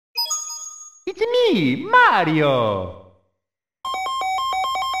It's me, Mario!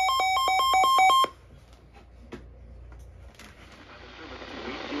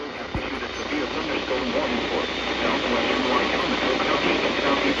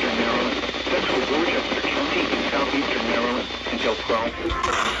 Until 12.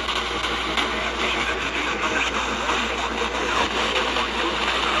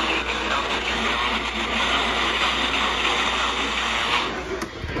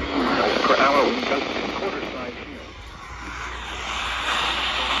 Miles per hour with gusts in quarter-size here.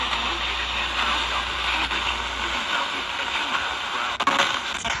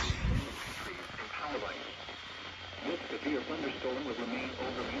 This severe thunderstorm will remain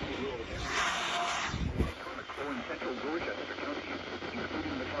over many rural areas. Or in central Dorchester County,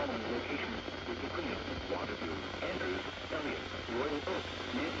 including the following locations: Wikiqueen, Waterview, Andrews, Elliott, Royal Oak,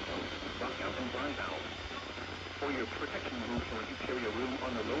 Manchester, Buckout, and Blytheville. For your protection group or if you carry a room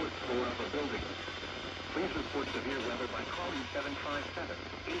on the lowest floor of a building, please report severe weather by calling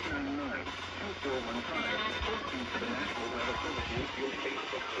 757-899-2415 or to the National Weather Service Wakefield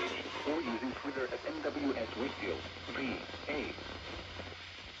Facebook page or using Twitter at NWS Wakefield, VA.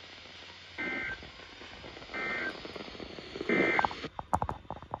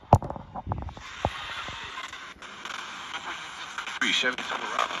 Chevy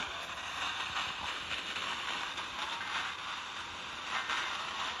Silverado.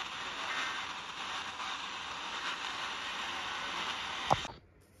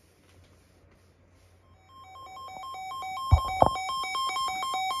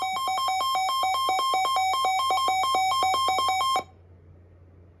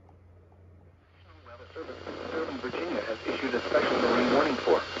 Virginia has issued a special marine warning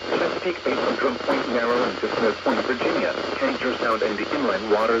for Chesapeake Bay from Drum Point, Maryland to Smith Point, Virginia, Tangier Sound and the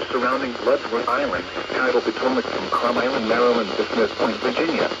inland waters surrounding Bloodsworth Island, tidal Potomac from Crom Island, Maryland to Smith Point,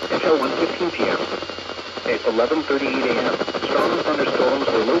 Virginia, until 1:15 p.m. At 11:38 a.m., strong thunderstorms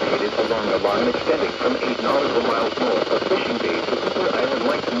were located along a line extending from 8 nautical miles north of Fishing Bay to Cooper Island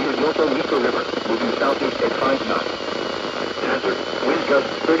Light near Yokosuka River, moving southeast at 5 knots. Hazard, wind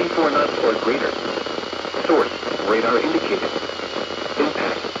gusts 34 knots or greater. Source, radar indicated.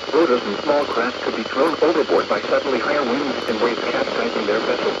 Impact, rotors and small craft could be thrown overboard by suddenly higher winds and waves capsizing their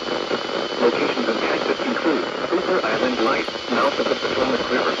vessels. Locations impacted include Cooper Island Light, mouth of the Potomac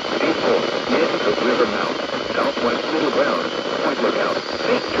River, Deep Hole, Nanticoke River mouth, southwest middle ground, Point Lookout,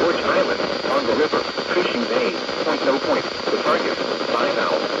 St. George Island, on the river, Fishing Bay, Point No Point, the target, Five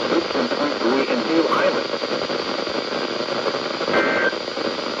Owl, Lisbon Point Buoy and New Island.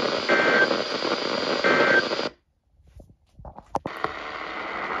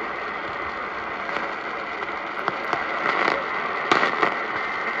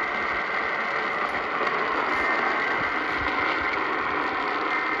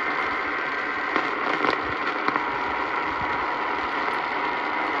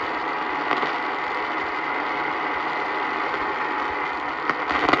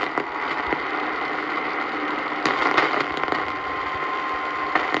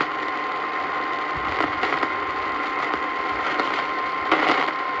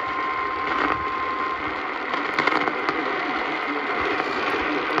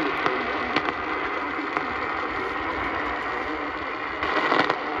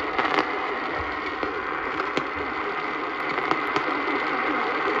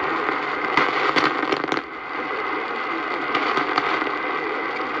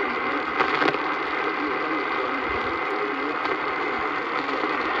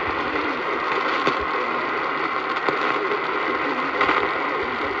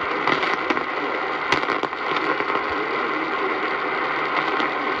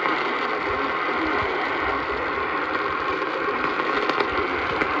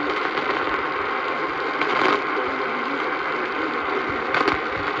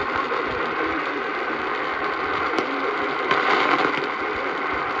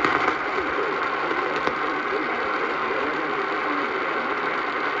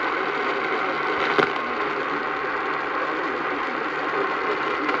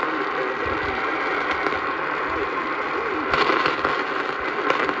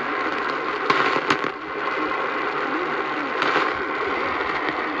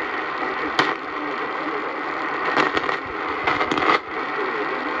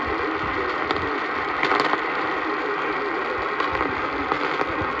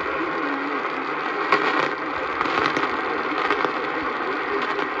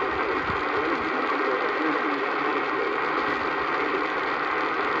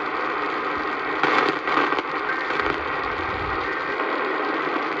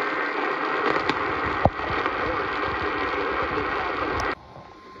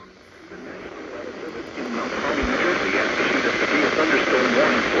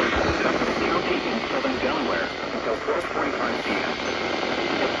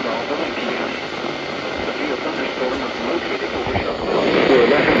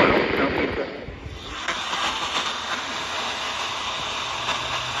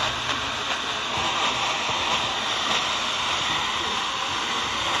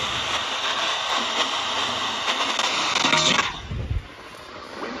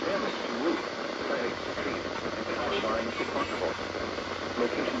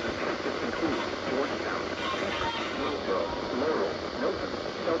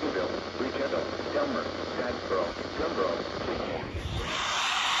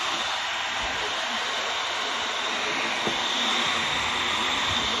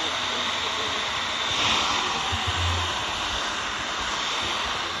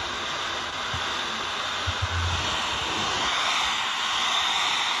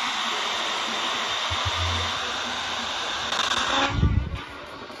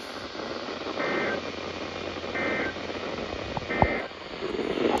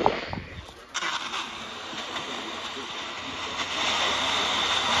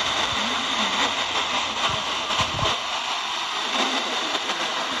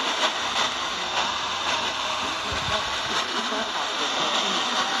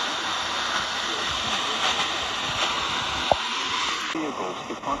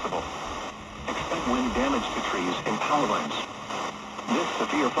 vehicles if possible. Expect wind damage to trees and power lines. This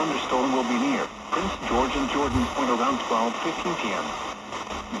severe thunderstorm will be near Prince George and Jordan Point around 12:15 p.m.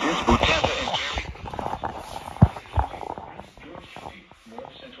 This Tampa and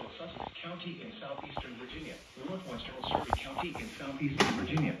North Central Sussex County in southeastern Virginia, northwestern Surrey County in southeastern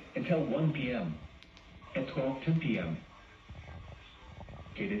Virginia until 1 p.m. At 12:10 p.m.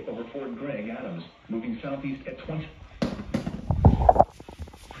 Located over Fort Gregg, Adams, moving southeast at 20.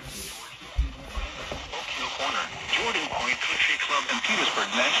 Corner, Jordan Point Country Club and Petersburg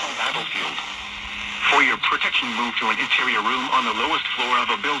National Battlefield. For your protection, move to an interior room on the lowest floor of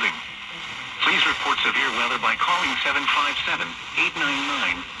a building. Please report severe weather by calling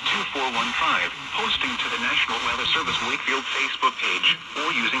 757-899-2415, posting to the National Weather Service Wakefield Facebook page,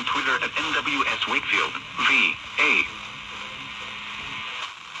 or using Twitter at NWS Wakefield, VA.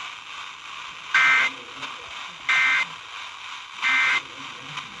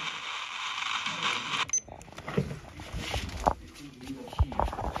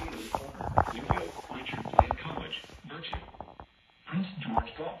 Prince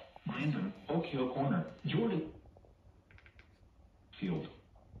George Golf, Brandon, Oak Hill Corner, Jordan Field.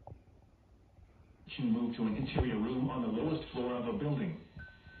 Can move to an interior room on the lowest floor of a building.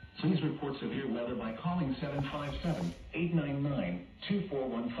 Please report severe weather by calling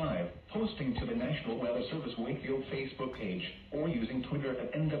 757-899-2415, posting to the National Weather Service Wakefield Facebook page, or using Twitter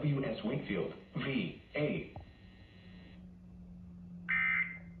at NWS Wakefield, VA.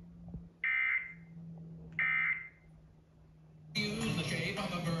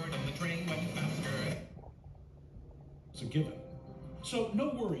 It's a given. So no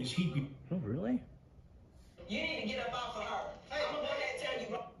worries, he'd be... Oh, really? You need to get up off of her. Hey, I'm the one that tell you.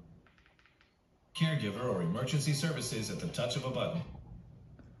 Caregiver or emergency services at the touch of a button.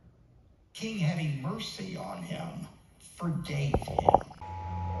 King, having mercy on him, forgave him.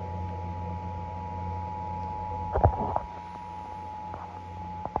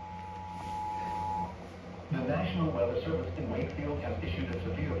 The National Weather Service in Wakefield has issued a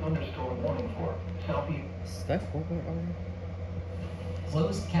severe thunderstorm warning for southeast. Is that forward already?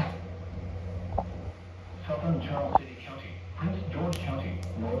 Closed cap. Southern Charles City County, Prince George County,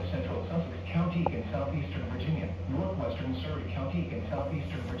 North Central Sussex County in southeastern Virginia, northwestern Surrey County in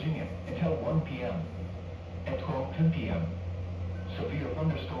southeastern Virginia until 1 p.m. At 12:10 p.m. Severe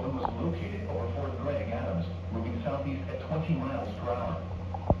thunderstorm was located over Fort Gregg, Adams, moving southeast at 20 miles per hour.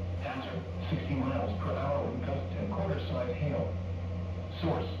 Hazard, 60 miles per hour wind gusts and quarter-size hail.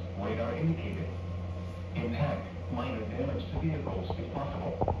 Source, radar indicated. Impact, minor damage to vehicles if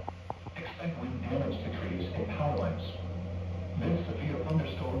possible. Expect wind damage to trees and power lines. This severe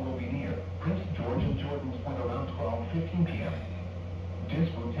thunderstorm will be near Prince George and Jordan's Point around 12:15 p.m.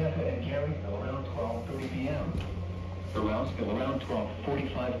 Disroute Tampa and Garyville around 12:30 p.m. Rounceville around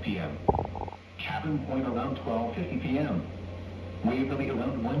 12:45 p.m. Cabin Point around 12:50 p.m. Waverly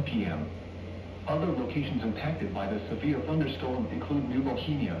around 1 p.m. Other locations impacted by the severe thunderstorm include New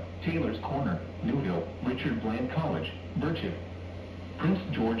Bohemia, Taylor's Corner, Newville, Richard Bland College, Birchip, Prince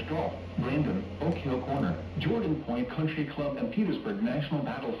George Golf, Brandon, Oak Hill Corner, Jordan Point Country Club, and Petersburg National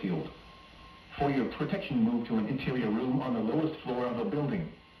Battlefield. For your protection, move to an interior room on the lowest floor of a building.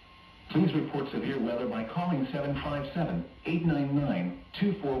 Please report severe weather by calling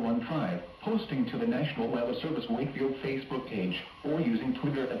 757-899-2415, posting to the National Weather Service Wakefield Facebook page, or using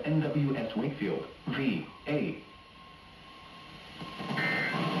Twitter at NWS Wakefield, VA.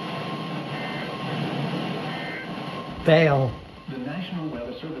 Fail. The National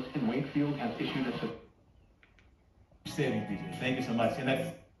Weather Service in Wakefield has issued a saving people. Thank you so much. And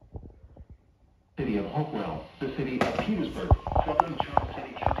that's city of Hopewell, the city of Petersburg, Southern Charles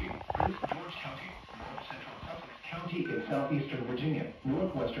City County, Prince George County, North Central Sussex County in southeastern Virginia,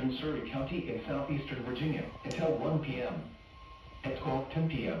 northwestern Surrey County in southeastern Virginia until 1 p.m. At 12:10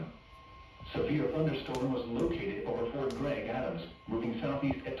 p.m. Severe thunderstorm was located over Fort Gregg, Adams, moving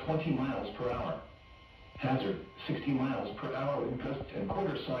southeast at 20 miles per hour. Hazard, 60 miles per hour wind gusts and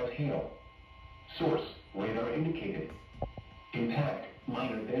quarter-size hail. Source, radar indicated. Impact,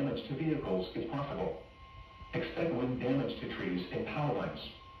 minor damage to vehicles if possible. Expect wind damage to trees and power lines.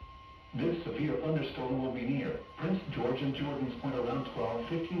 This severe thunderstorm will be near Prince George and Jordan's Point around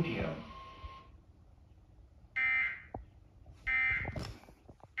 12:15 p.m.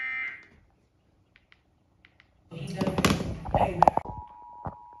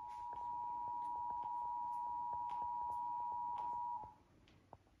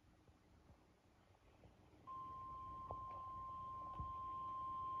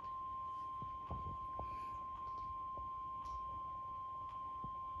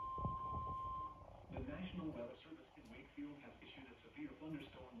 The National Weather Service in Wakefield Wakefield has issued a severe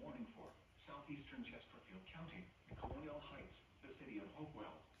thunderstorm warning for southeastern Chesterfield County, Colonial Heights, the city of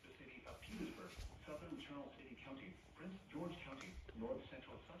Hopewell, the city of Petersburg, southern Charles City County, Prince George County, north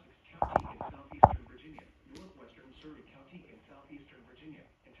central Sussex County in southeastern Virginia, northwestern Surrey County in southeastern Virginia,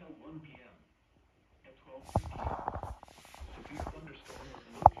 until 1 p.m. At 12:15, severe thunderstorm was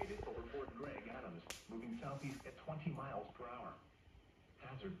located over Fort Gregg, Adams, moving southeast at 20 miles per hour.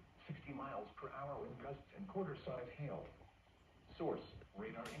 Hazard, 60 miles per hour with gusts and quarter-size hail. Source,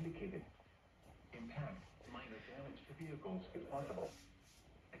 radar indicated. Impact, minor damage to vehicles if possible.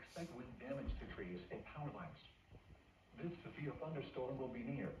 Expect wind damage to trees and power lines. This severe thunderstorm will be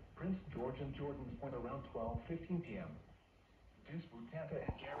near Prince George and Jordan's Point around 12:15 p.m. Disbrook, Tampa,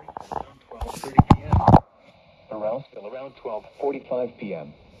 and Gary around 12:30 p.m. Arouseville around 12:45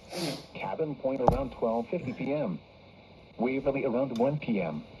 p.m. Cabin Point around 12:50 p.m. Waverly around 1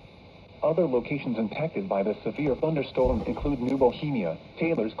 p.m. Other locations impacted by the severe thunderstorm include New Bohemia,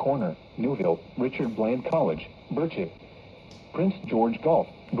 Taylor's Corner, Newville, Richard Bland College, Birchip, Prince George Golf,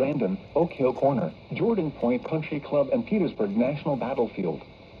 Brandon, Oak Hill Corner, Jordan Point Country Club, and Petersburg National Battlefield.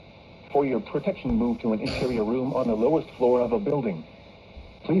 For your protection, move to an interior room on the lowest floor of a building.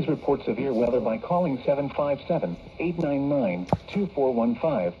 Please report severe weather by calling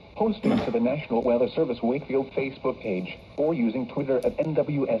 757-899-2415, posting to the National Weather Service Wakefield Facebook page, or using Twitter at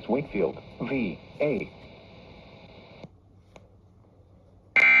NWS Wakefield, VA.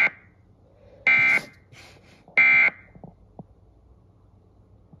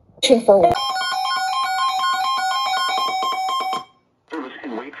 Service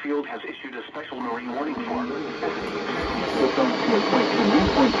in Wakefield has issued a special marine warning for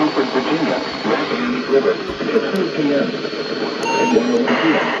Point Comfort, Virginia, Rappahannock River, at 2 p.m. At 1:01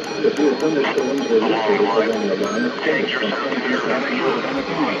 p.m. Severe thunderstorms were located along the line of tanks or sound severe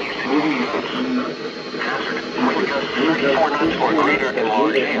moving north. Hazard, wind gusts 34 knots or greater and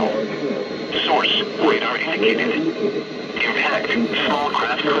large hail. Source, radar indicated. Impact, small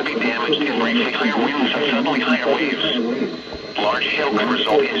craft could be damaged in briefly higher winds and suddenly higher waves. Large hail could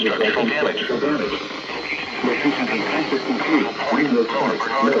result in structural damage. Locations impacted include Point, Lower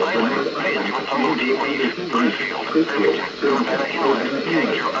Bernard Island, Mantua, Humboldt Gateway, Grisfield, Irvington, Urbana Inlet,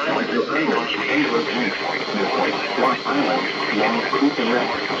 Tangier Island, Los Angeles, Point, Rock Island, Long Creek and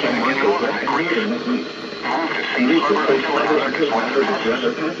Red, San Marcos, and Grayson. Move to Safe Harbor until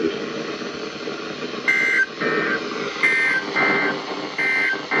weather passes.